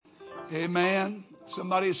Amen.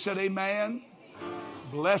 Somebody said amen.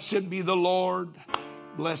 Blessed be the Lord.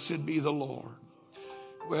 Blessed be the Lord.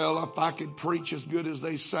 Well, if I could preach as good as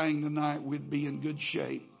they sang tonight, we'd be in good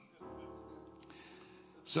shape.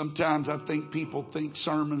 Sometimes I think people think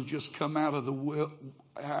sermons just come out of the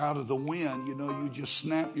wind. You know, you just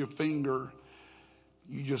snap your finger.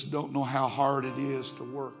 You just don't know how hard it is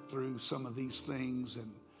to work through some of these things.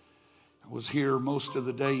 And I was here most of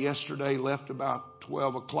the day yesterday, left about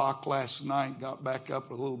 12 o'clock last night, got back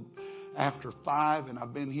up a little after 5, and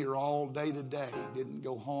I've been here all day today. Didn't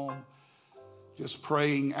go home. Just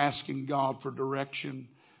praying, asking God for direction,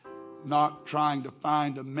 not trying to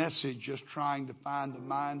find a message, just trying to find the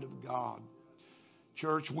mind of God.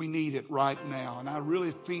 Church, we need it right now. And I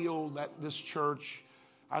really feel that this church,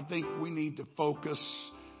 I think we need to focus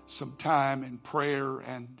some time in prayer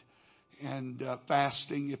and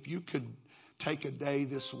fasting. If you could take a day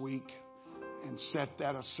this week and set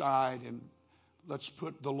that aside, and let's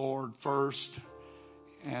put the Lord first,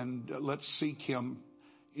 and let's seek Him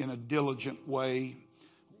in a diligent way.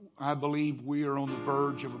 I believe we are on the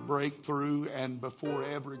verge of a breakthrough, and before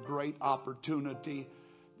every great opportunity,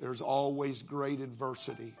 there's always great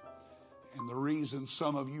adversity. And the reason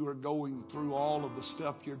some of you are going through all of the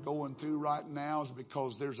stuff you're going through right now is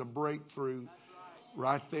because there's a breakthrough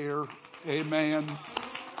right there. Amen.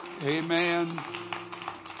 Amen.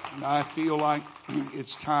 And I feel like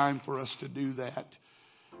it's time for us to do that.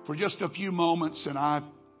 For just a few moments, and I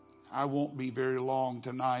won't be very long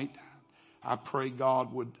tonight. I pray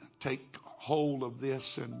God would take hold of this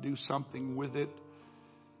and do something with it.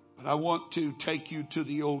 But I want to take you to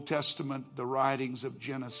the Old Testament, the writings of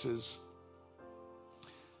Genesis,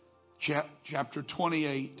 chapter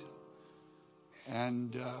 28.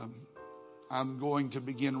 And I'm going to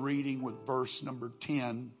begin reading with verse number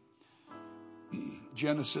 10.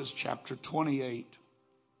 Genesis chapter 28,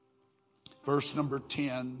 verse number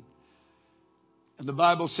 10. And the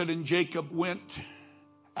Bible said, and Jacob went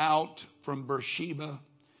out from Beersheba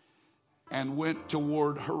and went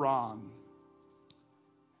toward Haran.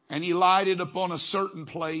 And he lighted upon a certain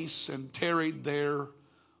place and tarried there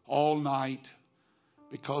all night,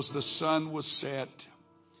 because the sun was set.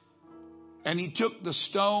 And he took the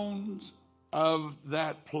stones of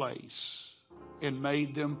that place and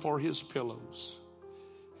made them for his pillows,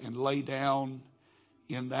 and lay down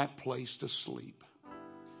in that place to sleep.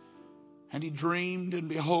 And he dreamed, and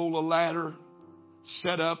behold, a ladder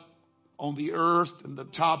set up on the earth, and the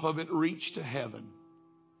top of it reached to heaven.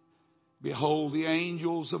 Behold, the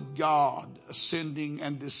angels of God ascending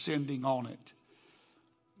and descending on it.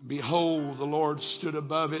 Behold, the Lord stood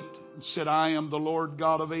above it and said, I am the Lord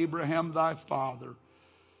God of Abraham thy father,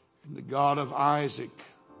 and the God of Isaac.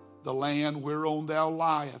 The land whereon thou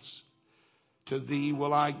liest, to thee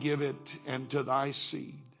will I give it, and to thy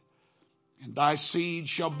seed. And thy seed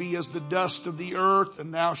shall be as the dust of the earth,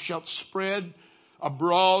 and thou shalt spread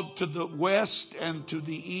abroad to the west and to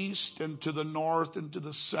the east and to the north and to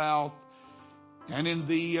the south. And in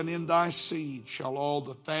thee and in thy seed shall all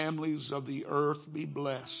the families of the earth be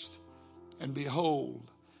blessed. And behold,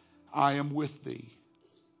 I am with thee.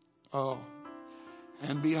 Oh,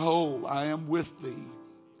 and behold, I am with thee,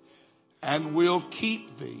 and will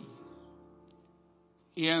keep thee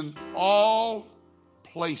in all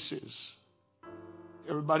places.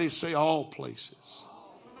 Everybody say all places.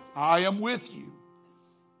 I am with you,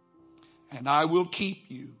 and I will keep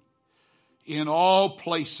you in all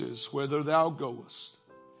places whither thou goest,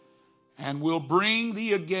 and will bring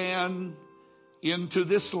thee again into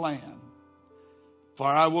this land. For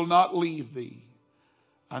I will not leave thee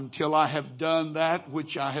until I have done that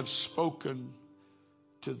which I have spoken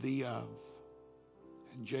to thee of.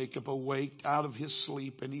 And Jacob awaked out of his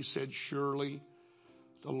sleep, and he said, surely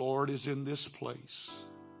the Lord is in this place,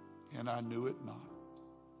 and I knew it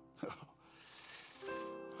not.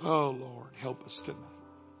 Oh, Lord, help us tonight.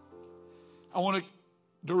 I want to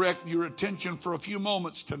direct your attention for a few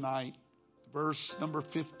moments tonight. Verse number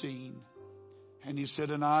 15. And he said,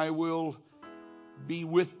 and I will be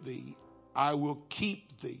with thee. I will keep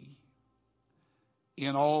thee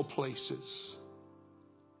in all places.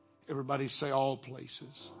 Everybody say all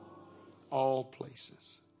places. All places.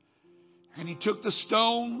 And he took the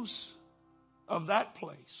stones of that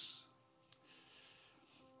place.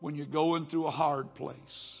 When you're going through a hard place,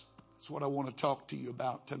 that's what I want to talk to you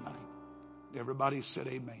about tonight. Everybody said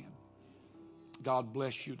amen. God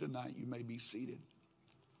bless you tonight. You may be seated.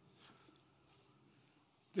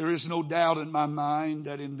 There is no doubt in my mind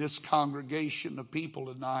that in this congregation of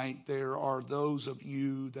people tonight, there are those of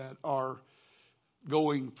you that are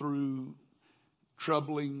going through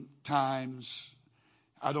troubling times.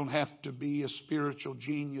 I don't have to be a spiritual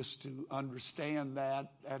genius to understand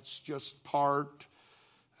that. That's just part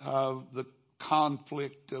of the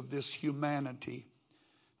conflict of this humanity.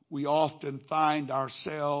 We often find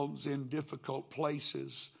ourselves in difficult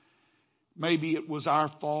places. Maybe it was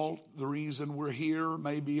our fault, the reason we're here.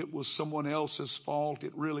 Maybe it was someone else's fault.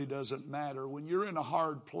 It really doesn't matter. When you're in a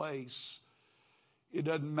hard place, it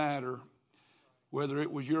doesn't matter whether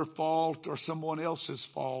it was your fault or someone else's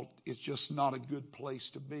fault. It's just not a good place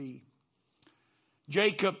to be.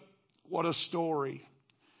 Jacob, what a story.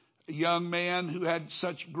 A young man who had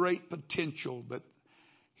such great potential, but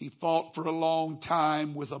he fought for a long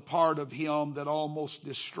time with a part of him that almost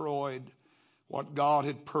destroyed what God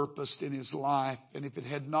had purposed in his life. And if it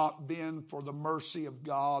had not been for the mercy of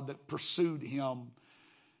God that pursued him,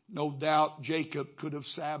 no doubt Jacob could have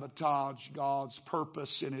sabotaged God's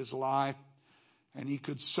purpose in his life. And he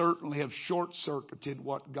could certainly have short-circuited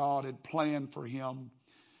what God had planned for him.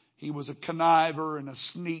 He was a conniver and a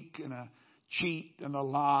sneak and a cheat and a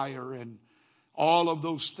liar. And all of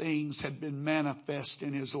those things had been manifest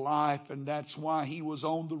in his life. And that's why he was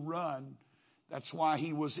on the run. That's why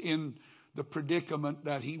he was in the predicament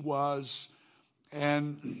that he was.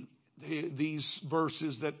 And these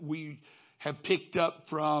verses that we have picked up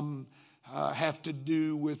from have to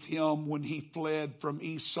do with him when he fled from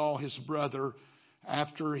Esau, his brother,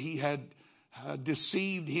 after he had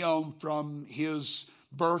deceived him from his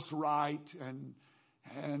birthright.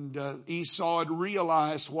 And Esau had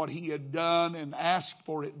realized what he had done and asked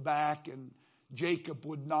for it back. And Jacob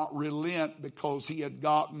would not relent because he had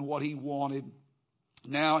gotten what he wanted.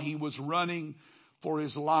 Now he was running for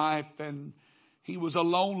his life, and he was a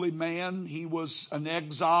lonely man. He was an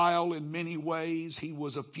exile in many ways. He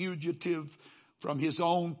was a fugitive from his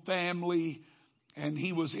own family, and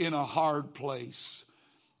he was in a hard place.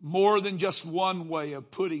 More than just one way of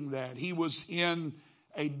putting that. He was in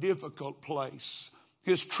a difficult place.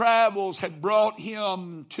 His travels had brought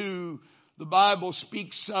him to, the Bible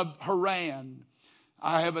speaks of Haran.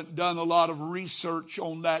 I haven't done a lot of research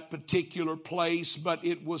on that particular place, but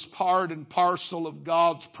it was part and parcel of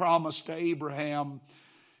God's promise to Abraham.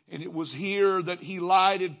 And it was here that he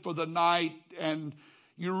lighted for the night. And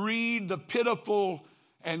you read the pitiful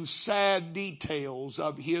and sad details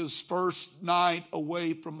of his first night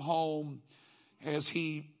away from home as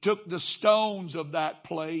he took the stones of that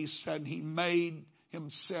place and he made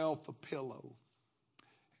himself a pillow.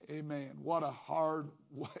 Amen. What a hard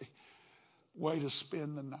way to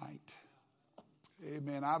spend the night.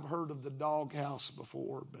 Amen. I've heard of the doghouse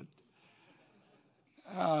before, but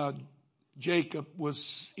Jacob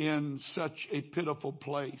was in such a pitiful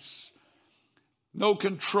place. No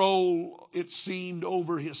control, it seemed,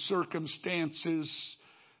 over his circumstances.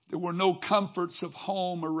 There were no comforts of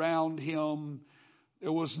home around him.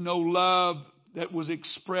 There was no love that was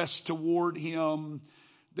expressed toward him.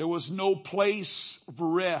 There was no place of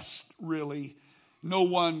rest, really. No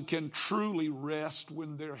one can truly rest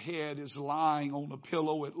when their head is lying on a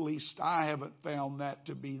pillow. At least I haven't found that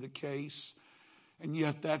to be the case. And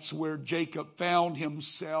yet that's where Jacob found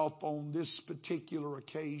himself on this particular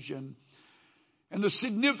occasion. And the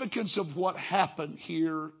significance of what happened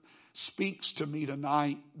here speaks to me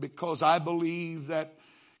tonight, because I believe that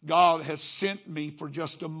God has sent me for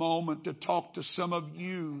just a moment to talk to some of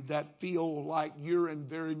you that feel like you're in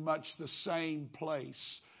very much the same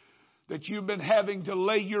place. That you've been having to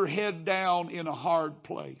lay your head down in a hard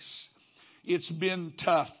place. It's been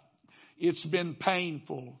tough. It's been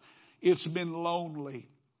painful. It's been lonely.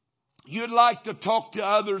 You'd like to talk to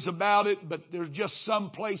others about it, but there's just some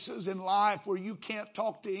places in life where you can't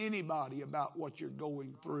talk to anybody about what you're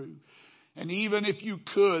going through. And even if you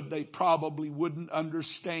could, they probably wouldn't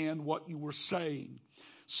understand what you were saying.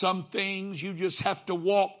 Some things you just have to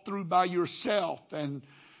walk through by yourself, and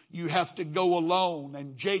you have to go alone.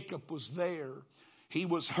 And Jacob was there. He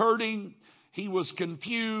was hurting. He was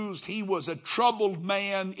confused. He was a troubled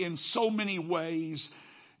man in so many ways.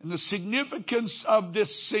 And the significance of this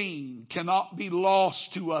scene cannot be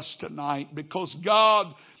lost to us tonight, because God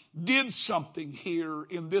did something here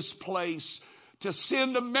in this place to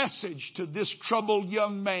send a message to this troubled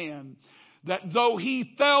young man, that though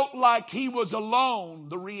he felt like he was alone,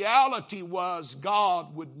 the reality was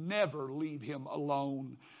God would never leave him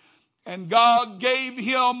alone. And God gave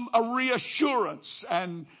him a reassurance,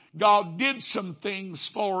 and God did some things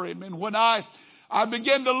for him. And when I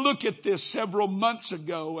began to look at this several months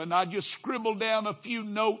ago, and I just scribbled down a few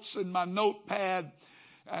notes in my notepad,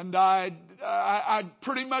 and I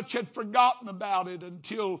pretty much had forgotten about it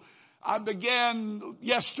until I began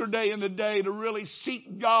yesterday and today to really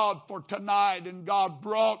seek God for tonight. And God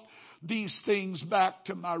brought these things back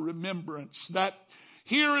to my remembrance. That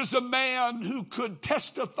here is a man who could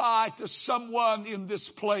testify to someone in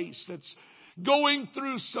this place that's going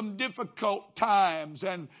through some difficult times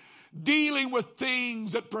and dealing with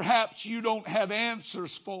things that perhaps you don't have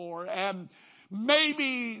answers for. And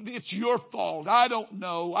maybe it's your fault. I don't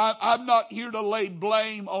know. I'm not here to lay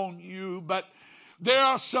blame on you, but there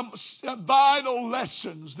are some vital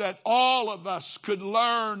lessons that all of us could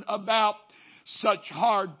learn about such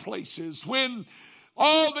hard places. When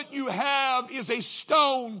all that you have is a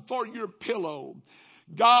stone for your pillow,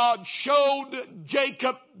 God showed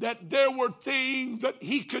Jacob that there were things that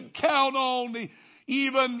he could count on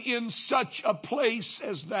even in such a place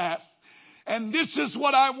as that. And this is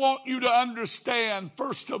what I want you to understand,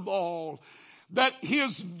 first of all, that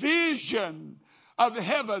his vision of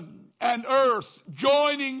heaven and earth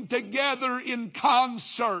joining together in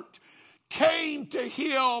concert came to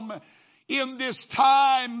him in this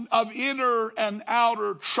time of inner and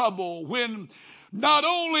outer trouble, when not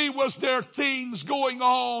only was there things going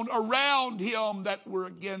on around him that were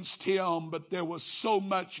against him, but there was so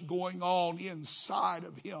much going on inside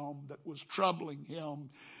of him that was troubling him.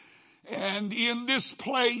 And in this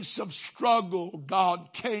place of struggle, God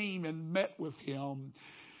came and met with him.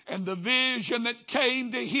 And the vision that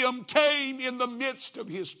came to him came in the midst of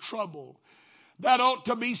his trouble. That ought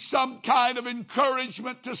to be some kind of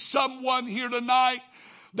encouragement to someone here tonight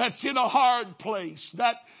that's in a hard place.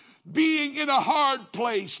 That being in a hard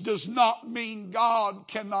place does not mean God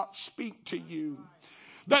cannot speak to you.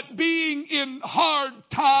 That being in hard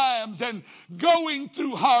times and going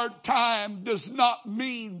through hard times does not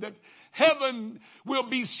mean that heaven will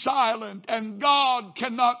be silent and God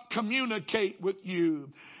cannot communicate with you.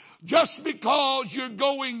 Just because you're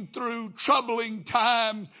going through troubling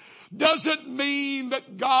times doesn't mean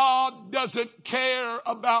that God doesn't care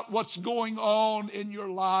about what's going on in your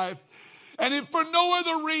life. And if for no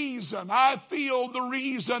other reason, I feel the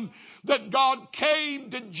reason that God came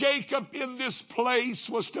to Jacob in this place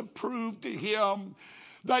was to prove to him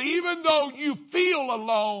that even though you feel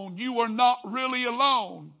alone, you are not really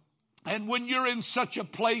alone. And when you're in such a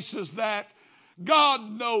place as that, God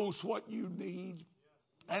knows what you need.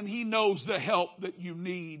 And He knows the help that you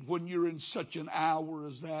need when you're in such an hour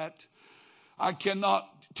as that. I cannot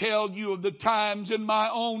tell you of the times in my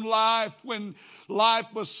own life when life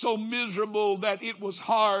was so miserable that it was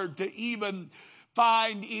hard to even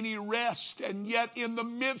find any rest. And yet in the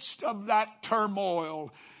midst of that turmoil,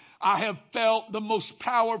 I have felt the most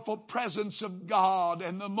powerful presence of God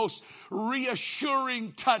and the most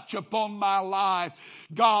reassuring touch upon my life.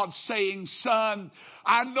 God saying, son,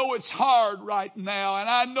 I know it's hard right now, and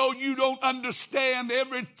I know you don't understand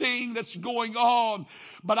everything that's going on,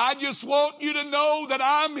 but I just want you to know that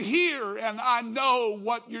I'm here and I know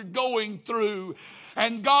what you're going through.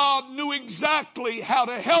 And God knew exactly how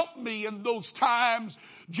to help me in those times,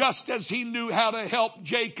 just as He knew how to help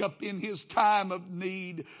Jacob in his time of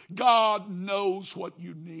need. God knows what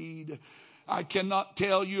you need. I cannot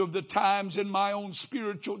tell you of the times in my own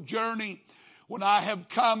spiritual journey when I have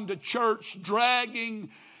come to church dragging,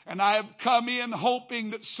 and I have come in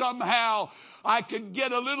hoping that somehow I could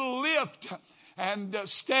get a little lift, and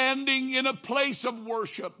standing in a place of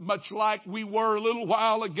worship, much like we were a little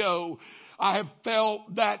while ago, I have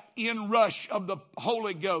felt that inrush of the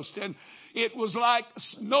Holy Ghost. And it was like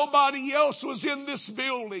nobody else was in this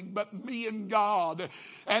building but me and God.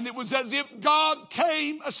 And it was as if God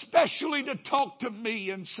came especially to talk to me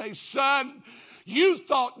and say, son, you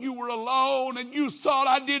thought you were alone, and you thought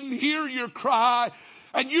I didn't hear your cry,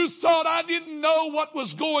 and you thought I didn't know what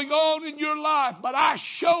was going on in your life. But I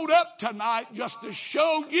showed up tonight just to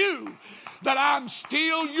show you that I'm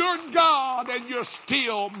still your God and you're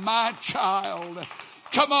still my child.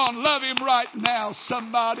 Come on, love Him right now,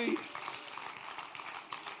 somebody.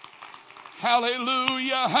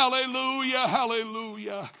 Hallelujah, hallelujah,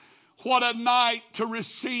 hallelujah. What a night to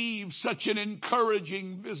receive such an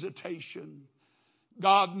encouraging visitation.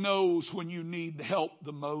 God knows when you need help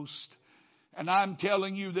the most. And I'm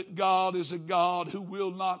telling you that God is a God who will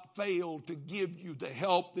not fail to give you the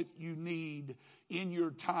help that you need in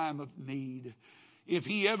your time of need. If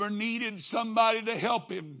He ever needed somebody to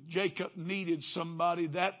help him, Jacob needed somebody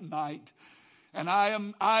that night. And I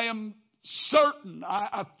am certain,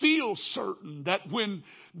 I feel certain that when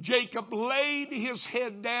Jacob laid his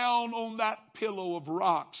head down on that pillow of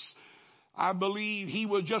rocks, I believe he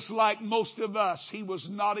was just like most of us. He was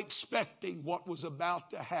not expecting what was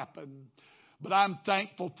about to happen. But I'm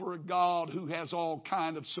thankful for a God who has all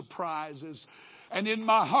kind of surprises. And in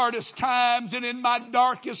my hardest times and in my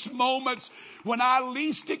darkest moments, when I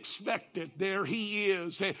least expect it, there He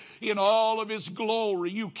is in all of His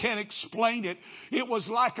glory. You can't explain it. It was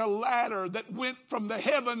like a ladder that went from the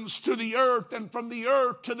heavens to the earth and from the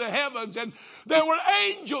earth to the heavens. And there were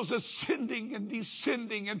angels ascending and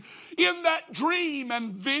descending. And in that dream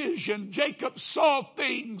and vision, Jacob saw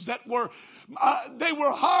things that were they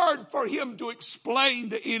were hard for him to explain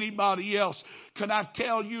to anybody else. Can I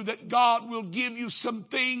tell you that God will give you some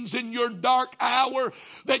things in your dark hour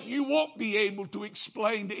that you won't be able to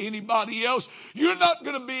explain to anybody else? You're not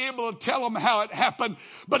going to be able to tell them how it happened.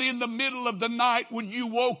 But in the middle of the night when you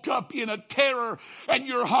woke up in a terror and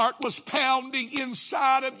your heart was pounding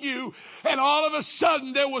inside of you, and all of a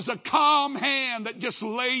sudden there was a calm hand that just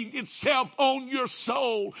laid itself on your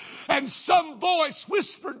soul, and some voice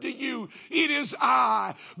whispered to you, "It is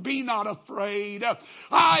I. Be not afraid.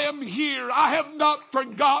 I am here. I have not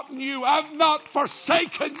forgotten you. I've not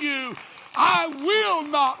forsaken you. I will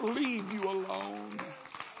not leave you alone."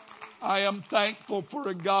 I am thankful for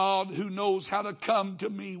a God who knows how to come to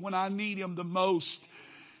me when I need Him the most.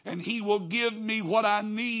 And He will give me what I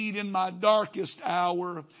need in my darkest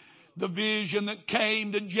hour. The vision that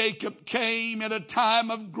came to Jacob came at a time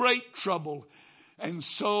of great trouble. And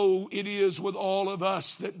so it is with all of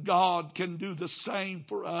us that God can do the same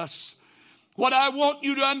for us. What I want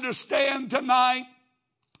you to understand tonight,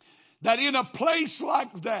 that in a place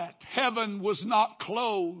like that, heaven was not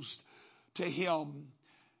closed to him.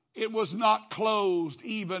 It was not closed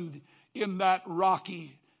even in that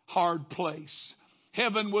rocky, hard place.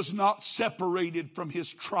 Heaven was not separated from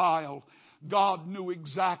his trial. God knew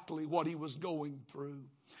exactly what he was going through.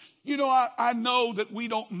 You know, I know that we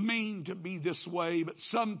don't mean to be this way, but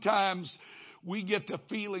sometimes we get to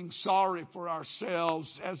feeling sorry for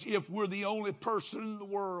ourselves as if we're the only person in the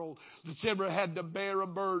world that's ever had to bear a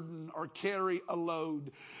burden or carry a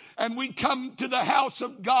load. And we come to the house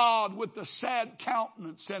of God with a sad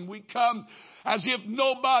countenance, and we come as if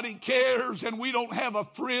nobody cares and we don't have a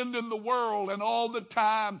friend in the world, and all the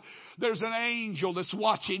time there's an angel that's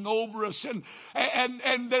watching over us,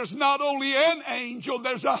 and there's not only an angel,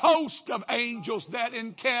 there's a host of angels that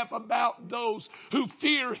encamp about those who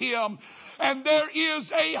fear him. And there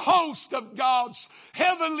is a host of God's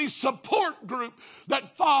heavenly support group that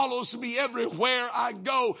follows me everywhere I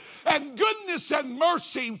go. And goodness and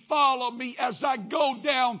mercy follow me as I go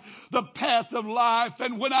down the path of life.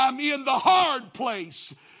 And when I'm in the hard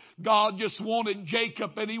place, God just wanted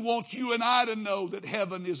Jacob, and He wants you and I to know that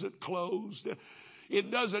heaven isn't closed. It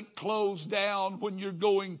doesn't close down when you're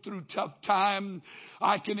going through tough time.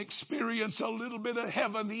 I can experience a little bit of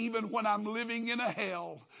heaven even when I'm living in a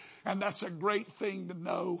hell. And that's a great thing to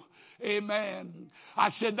know. Amen.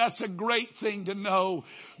 I said that's a great thing to know,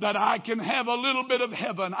 that I can have a little bit of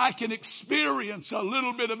heaven. I can experience a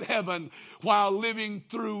little bit of heaven while living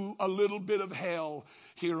through a little bit of hell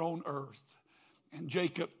here on earth. And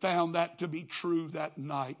Jacob found that to be true that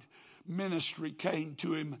night. Ministry came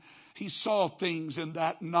to him. He saw things in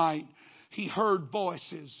that night. He heard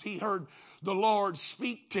voices. He heard the Lord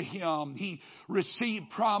speak to him. He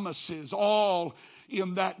received promises, all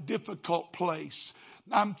in that difficult place.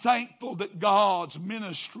 I'm thankful that God's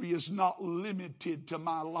ministry is not limited to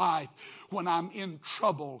my life when I'm in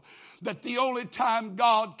trouble. That the only time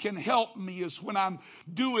God can help me is when I'm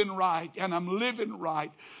doing right and I'm living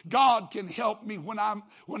right. God can help me when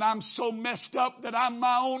I'm so messed up that I'm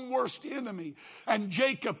my own worst enemy. And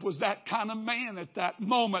Jacob was that kind of man at that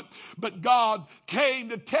moment. But God came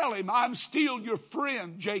to tell him, I'm still your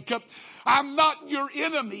friend, Jacob. I'm not your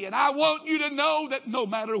enemy, and I want you to know that no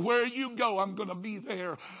matter where you go, I'm going to be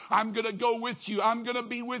there. I'm going to go with you. I'm going to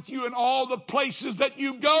be with you in all the places that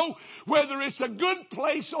you go, whether it's a good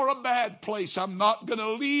place or a bad place. I'm not going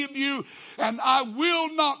to leave you, and I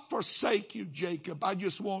will not forsake you, Jacob. I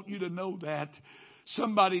just want you to know that.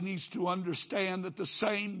 Somebody needs to understand that the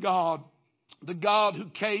same God, the God who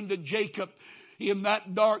came to Jacob in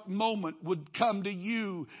that dark moment, would come to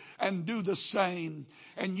you and do the same.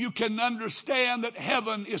 And you can understand that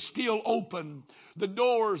heaven is still open. The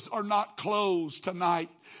doors are not closed tonight.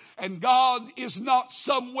 And God is not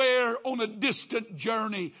somewhere on a distant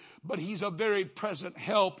journey, but He's a very present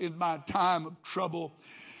help in my time of trouble.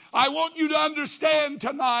 I want you to understand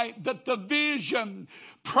tonight that the vision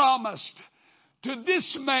promised to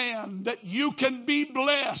this man that you can be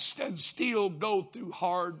blessed and still go through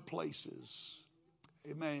hard places.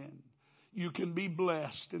 Amen. You can be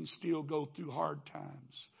blessed and still go through hard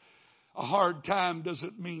times. A hard time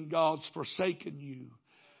doesn't mean God's forsaken you.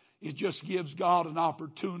 It just gives God an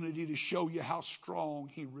opportunity to show you how strong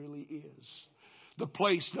He really is. The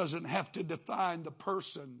place doesn't have to define the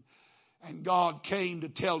person. And God came to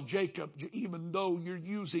tell Jacob, even though you're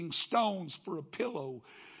using stones for a pillow,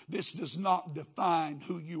 this does not define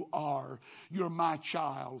who you are. You're my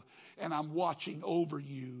child, and I'm watching over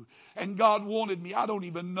you. And God wanted me. I don't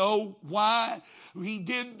even know why He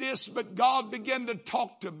did this, but God began to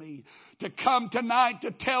talk to me to come tonight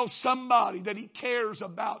to tell somebody that He cares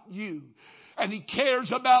about you. And He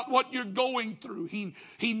cares about what you're going through.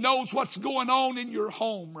 He knows what's going on in your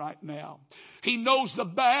home right now. He knows the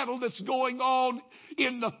battle that's going on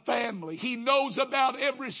in the family. He knows about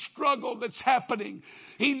every struggle that's happening.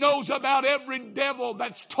 He knows about every devil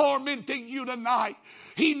that's tormenting you tonight.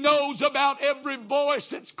 He knows about every voice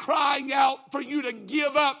that's crying out for you to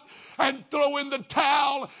give up and throw in the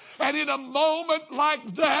towel. And in a moment like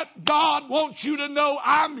that, God wants you to know,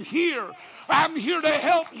 I'm here. I'm here to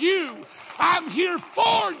help you. I'm here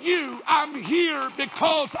for you. I'm here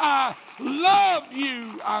because I love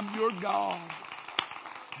you. I'm your God.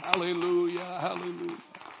 Hallelujah. Hallelujah.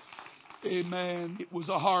 Amen. It was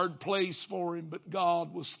a hard place for him, but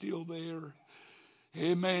God was still there.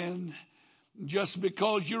 Amen. Just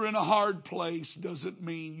because you're in a hard place doesn't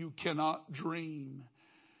mean you cannot dream.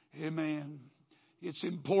 Amen. It's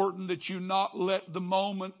important that you not let the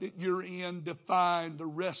moment that you're in define the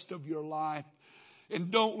rest of your life. And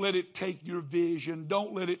don't let it take your vision.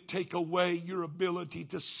 Don't let it take away your ability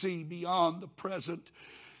to see beyond the present.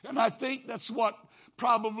 And I think that's what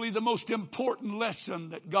probably the most important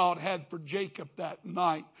lesson that God had for Jacob that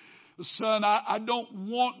night. Son, I don't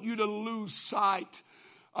want you to lose sight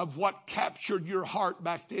of what captured your heart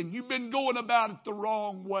back then. You've been going about it the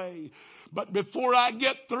wrong way. But before I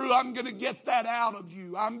get through, I'm going to get that out of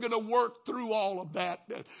you. I'm going to work through all of that.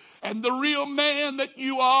 And the real man that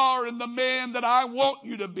you are and the man that I want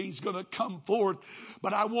you to be is going to come forth.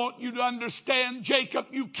 But I want you to understand, Jacob,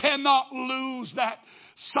 you cannot lose that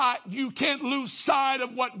sight. You can't lose sight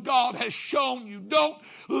of what God has shown you. Don't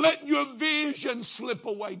let your vision slip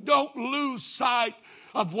away. Don't lose sight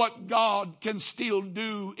of what God can still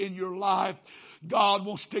do in your life. God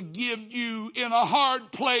wants to give you in a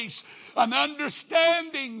hard place an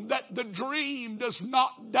understanding that the dream does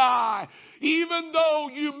not die. Even though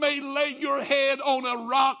you may lay your head on a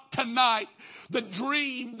rock tonight, the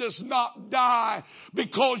dream does not die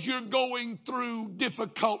because you're going through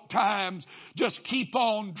difficult times. Just keep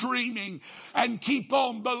on dreaming and keep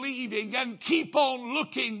on believing and keep on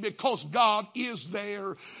looking because God is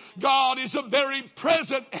there. God is a very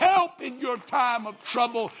present help in your time of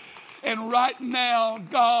trouble. And right now,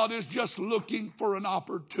 God is just looking for an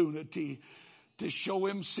opportunity to show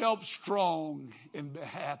Himself strong in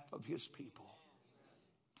behalf of His people.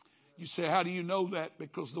 You say, how do you know that?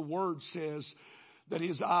 Because the Word says that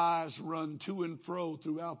His eyes run to and fro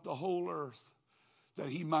throughout the whole earth, that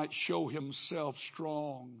He might show Himself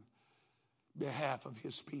strong in behalf of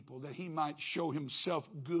His people, that He might show Himself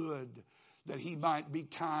good, that He might be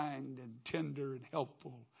kind and tender and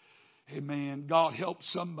helpful. Amen. God help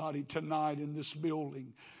somebody tonight in this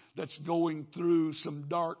building that's going through some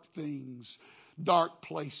dark things, dark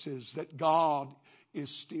places, that God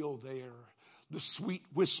is still there. The sweet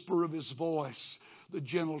whisper of His voice, the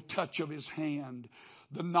gentle touch of His hand,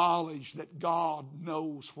 the knowledge that God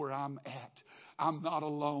knows where I'm at. I'm not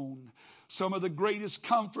alone. Some of the greatest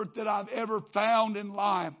comfort that I've ever found in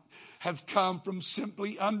life have come from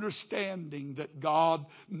simply understanding that God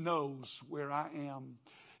knows where I am.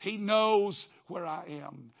 He knows where I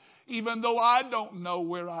am. Even though I don't know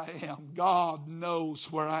where I am, God knows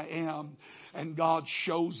where I am. And God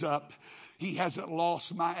shows up. He hasn't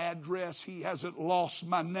lost my address. He hasn't lost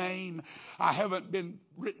my name. I haven't been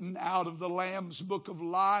written out of the Lamb's Book of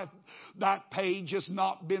Life. That page has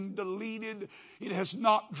not been deleted. It has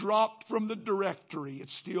not dropped from the directory.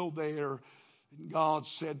 It's still there. And God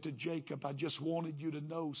said to Jacob, I just wanted you to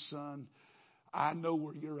know, son, I know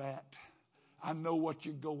where you're at. I know what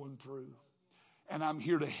you're going through. And I'm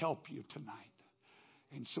here to help you tonight.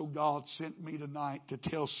 And so God sent me tonight to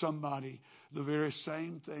tell somebody the very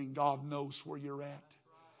same thing. God knows where you're at.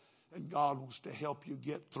 And God wants to help you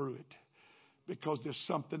get through it. Because there's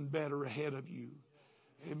something better ahead of you.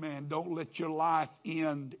 Amen. Don't let your life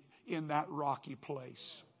end in that rocky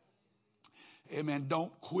place. Amen.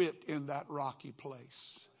 Don't quit in that rocky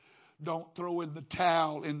place. Don't throw in the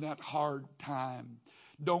towel in that hard time.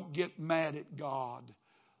 Don't get mad at God.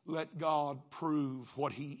 Let God prove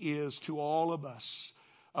what He is to all of us,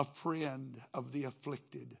 a friend of the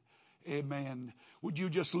afflicted. Amen. Would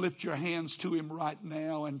you just lift your hands to Him right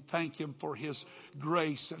now and thank Him for His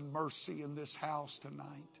grace and mercy in this house tonight?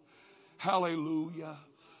 Hallelujah.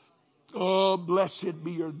 Oh, blessed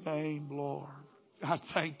be your name, Lord. I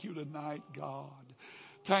thank you tonight, God.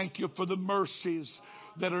 Thank you for the mercies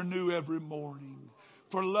that are new every morning.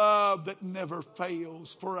 For love that never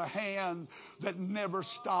fails. For a hand that never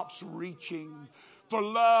stops reaching. For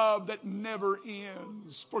love that never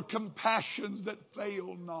ends. For compassions that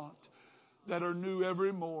fail not. That are new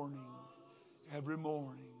every morning. Every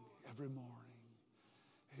morning. Every morning.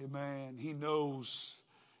 Amen. He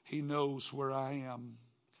knows where I am.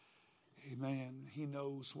 Amen. He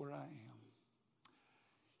knows where I am.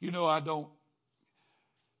 You know,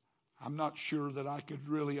 I'm not sure that I could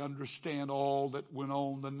really understand all that went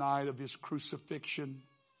on the night of His crucifixion.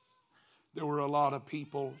 There were a lot of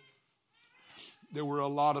people. There were a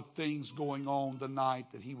lot of things going on the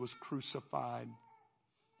night that He was crucified.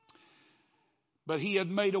 But He had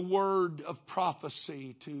made a word of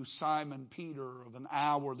prophecy to Simon Peter of an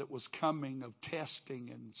hour that was coming of testing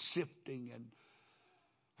and sifting.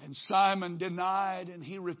 And Simon denied and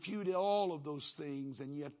he refuted all of those things.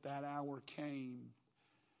 And yet that hour came.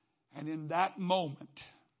 And in that moment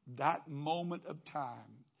of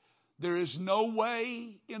time, there is no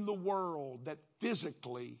way in the world that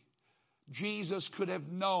physically Jesus could have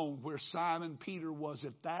known where Simon Peter was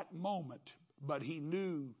at that moment. But He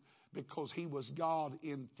knew, because He was God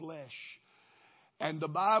in flesh. And the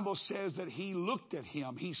Bible says that He looked at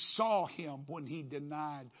him. He saw him when he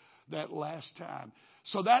denied that last time.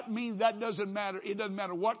 So that means that doesn't matter. It doesn't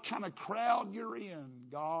matter what kind of crowd you're in.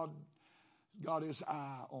 God His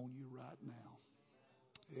eye on you right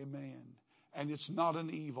now. Amen. And it's not an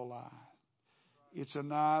evil eye. It's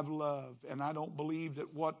an eye of love. And I don't believe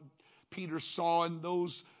that what Peter saw in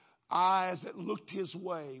those eyes that looked his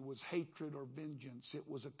way was hatred or vengeance. It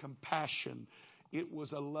was a compassion. It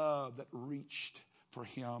was a love that reached for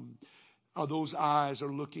him. Those eyes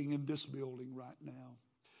are looking in this building right now.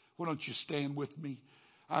 Why don't you stand with me?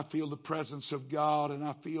 I feel the presence of God, and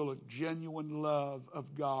I feel a genuine love of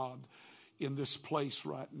God in this place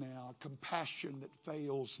right now. A compassion that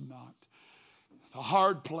fails not. A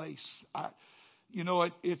hard place.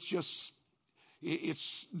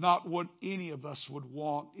 It's not what any of us would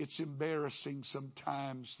want. It's embarrassing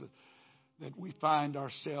sometimes that we find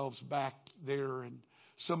ourselves back there, and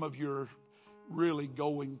some of you are really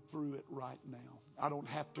going through it right now. I don't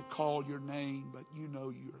have to call your name, but you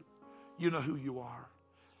know who you are.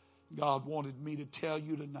 God wanted me to tell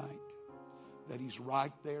you tonight that He's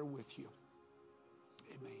right there with you.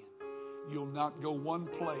 Amen. You'll not go one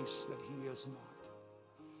place that He is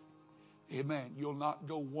not. Amen. You'll not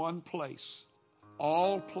go one place.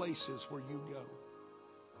 All places where you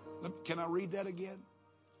go. Can I read that again?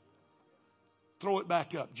 Throw it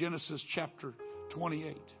back up. Genesis chapter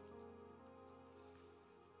 28.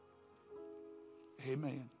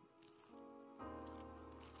 Amen.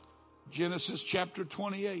 Genesis chapter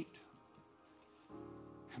 28.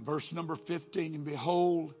 And verse number 15. And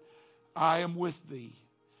behold, I am with thee,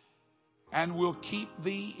 and will keep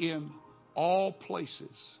thee in all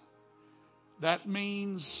places. That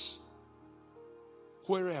means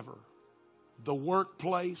wherever. The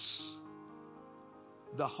workplace,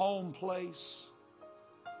 the home place,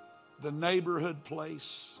 the neighborhood place,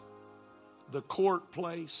 the court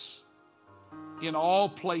place, in all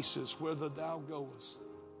places whither thou goest.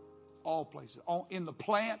 All places. In the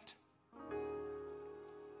plant,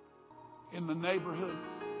 in the neighborhood,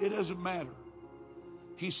 it doesn't matter.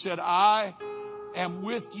 He said, I am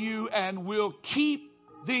with you and will keep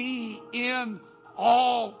thee in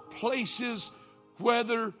all places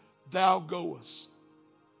whither thou goest.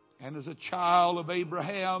 And as a child of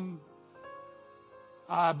Abraham,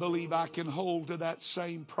 I believe I can hold to that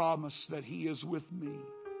same promise that He is with me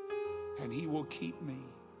and He will keep me.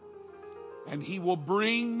 And He will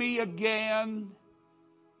bring me again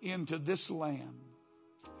into this land.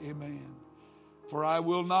 Amen. For I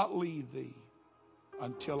will not leave thee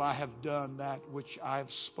until I have done that which I have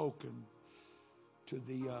spoken to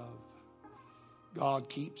thee of. God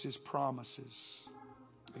keeps His promises.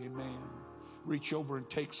 Amen. Reach over and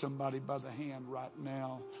take somebody by the hand right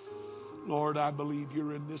now. Lord, I believe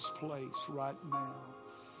You're in this place right now.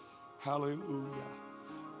 Hallelujah.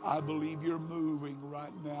 I believe You're moving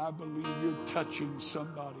right now. I believe You're touching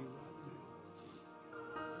somebody right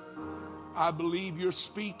now. I believe You're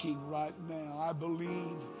speaking right now. I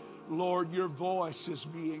believe, Lord, Your voice is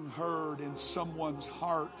being heard in someone's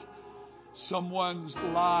heart, someone's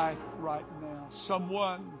life right now.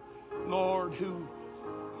 Someone, Lord, who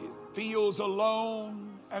feels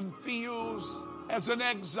alone and feels as an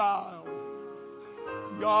exile.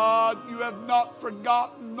 God, You have not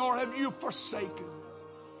forgotten, nor have You forsaken.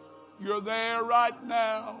 You're there right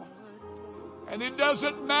now. And it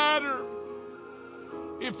doesn't matter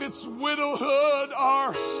if it's widowhood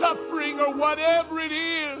or suffering or whatever it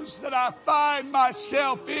is that I find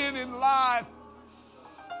myself in life.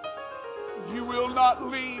 You will not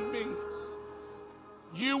leave me.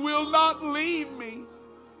 You will not leave me.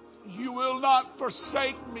 You will not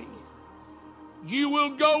forsake me. You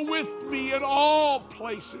will go with me in all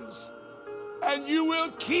places. And you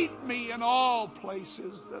will keep me in all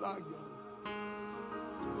places that I go.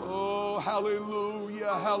 Oh, hallelujah,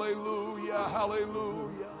 hallelujah,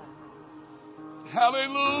 hallelujah.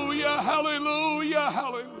 Hallelujah, hallelujah,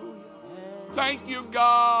 hallelujah. Thank you,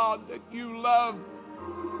 God, that you love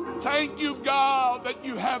me. Thank you, God, that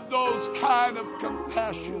you have those kind of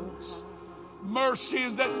compassions,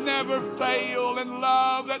 mercies that never fail, and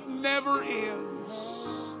love that never ends.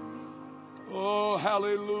 Oh,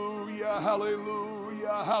 hallelujah,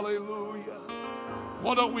 hallelujah, hallelujah.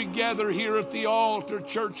 Why don't we gather here at the altar,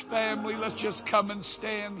 church family? Let's just come and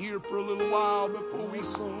stand here for a little while before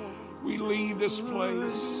we leave this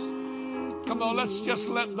place. Come on, let's just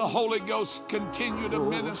let the Holy Ghost continue to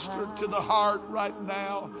minister to the heart right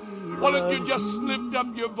now. Why don't you just lift up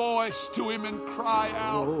your voice to Him and cry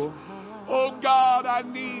out, oh God, I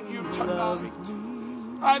need you tonight.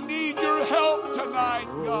 I need your help tonight,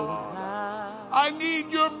 God. I need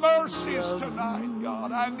your mercies tonight,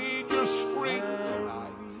 God. I need your strength tonight.